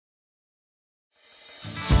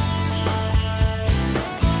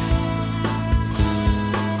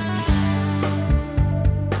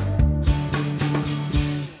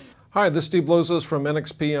Hi, this is Steve Blozis from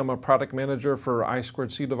NXP. I'm a product manager for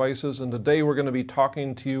I2C devices, and today we're going to be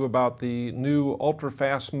talking to you about the new ultra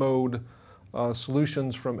fast mode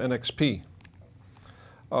solutions from NXP.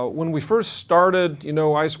 When we first started,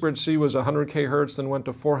 I2C was 100 kHz, then went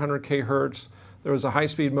to 400 kHz. There was a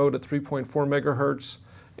high-speed mode at 3.4 megahertz,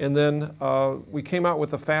 and then we came out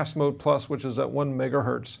with the Fast Mode Plus, which is at 1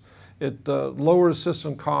 megahertz. It lowers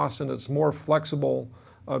system costs and it's more flexible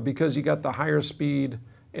because you got the higher speed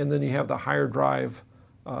and then you have the higher drive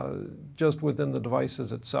just within the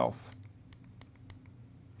devices itself.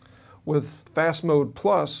 With Fast Mode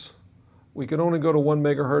Plus, we could only go to 1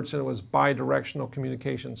 megahertz and it was bi-directional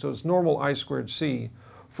communication, so it's normal I2C.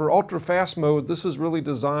 For ultra fast mode, this is really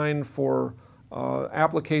designed for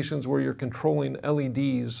applications where you're controlling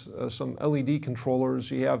LEDs, some LED controllers.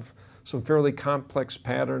 You have some fairly complex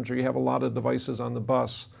patterns, or you have a lot of devices on the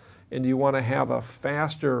bus, and you want to have a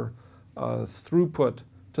faster throughput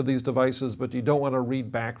to these devices, but you don't want to read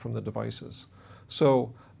back from the devices.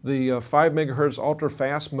 So the 5 megahertz ultra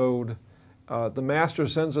fast mode, the master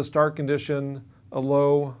sends a start condition, a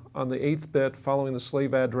low on the 8th bit following the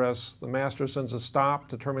slave address. The master sends a stop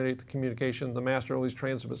to terminate the communication. The master always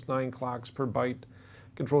transmits 9 clocks per byte,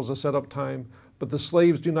 controls the setup time, but the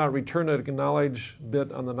slaves do not return an acknowledge bit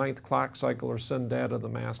on the 9th clock cycle or send data to the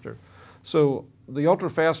master. So the ultra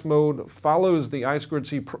fast mode follows the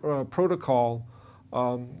I2C protocol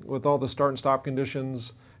with all the start and stop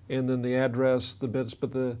conditions and then the address, the bits,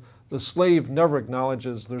 but the slave never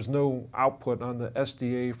acknowledges. There's no output on the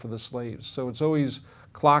SDA for the slaves. So it's always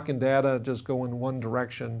clock and data just go in one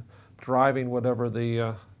direction, driving whatever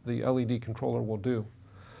the LED controller will do.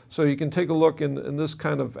 So you can take a look in this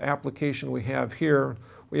kind of application we have here.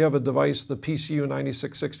 We have a device, the PCU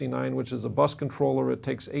 9669, which is a bus controller. It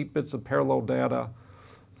takes 8 bits of parallel data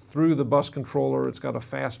through the bus controller. It's got a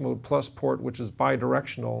Fast Mode Plus port, which is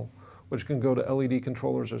bi-directional, which can go to LED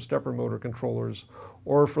controllers or stepper motor controllers.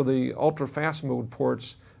 Or for the ultra fast mode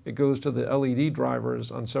ports, it goes to the LED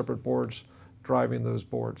drivers on separate boards, driving those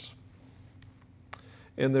boards.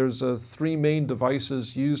 And there's 3 main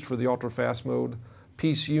devices used for the ultra fast mode.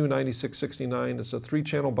 PCU 9669, it's a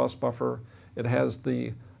 3-channel bus buffer. It has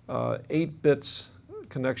the 8 bits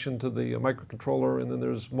connection to the microcontroller, and then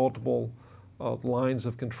there's multiple lines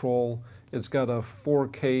of control. It's got a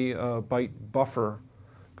 4K byte buffer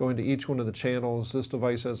going to each one of the channels. This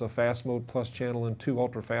device has a Fast Mode Plus channel and 2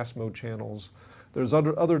 ultra fast mode channels. There's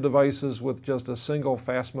other devices with just a single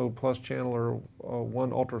Fast Mode Plus channel or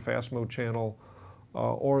 1 ultra fast mode channel,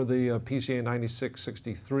 or the PCA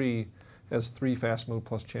 9663 has 3 Fast Mode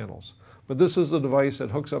Plus channels. But this is the device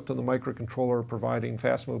that hooks up to the microcontroller, providing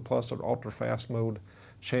Fast Mode Plus or ultra fast mode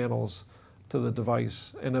channels to the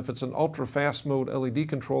device. And if it's an ultra fast mode LED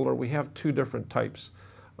controller, we have 2 different types.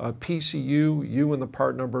 PCU, U in the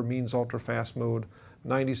part number means ultra fast mode,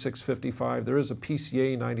 9655. There is a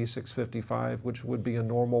PCA 9655, which would be a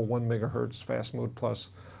normal 1 megahertz Fast Mode Plus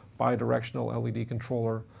bi-directional LED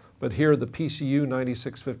controller. But here the PCU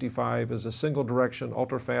 9655 is a single direction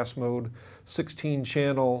ultra fast mode, 16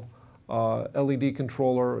 channel LED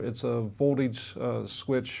controller. It's a voltage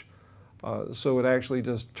switch, so it actually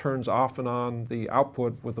just turns off and on the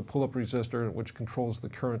output with the pull-up resistor, which controls the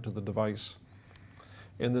current to the device.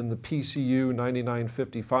 And then the PCU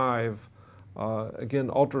 9955,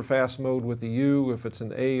 again, ultra fast mode with the U. If it's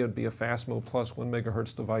an A, it would be a Fast Mode Plus 1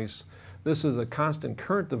 megahertz device. This is a constant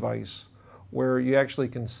current device where you actually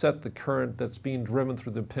can set the current that's being driven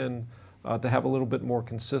through the pin to have a little bit more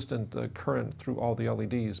consistent current through all the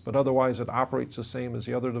LEDs. But otherwise, it operates the same as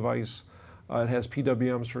the other device. It has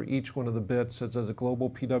PWMs for each one of the bits. It's a global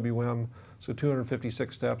PWM, so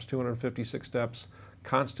 256 steps,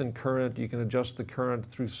 constant current. You can adjust the current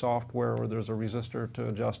through software, or there's a resistor to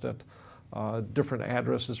adjust it. Different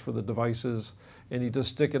addresses for the devices, and you just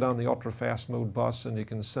stick it on the ultra fast mode bus and you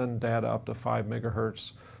can send data up to 5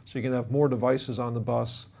 megahertz. So you can have more devices on the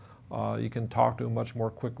bus. You can talk to them much more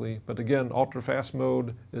quickly. But again, ultra fast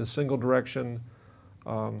mode is single direction.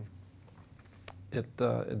 It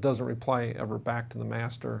doesn't reply ever back to the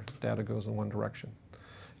master. Data goes in one direction.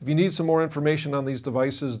 If you need some more information on these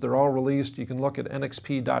devices, they're all released. You can look at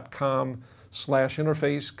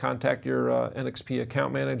nxp.com/interface, contact your NXP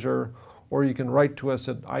account manager, or you can write to us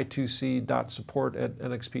at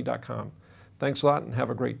I2C.support@nxp.com. Thanks a lot and have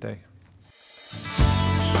a great day.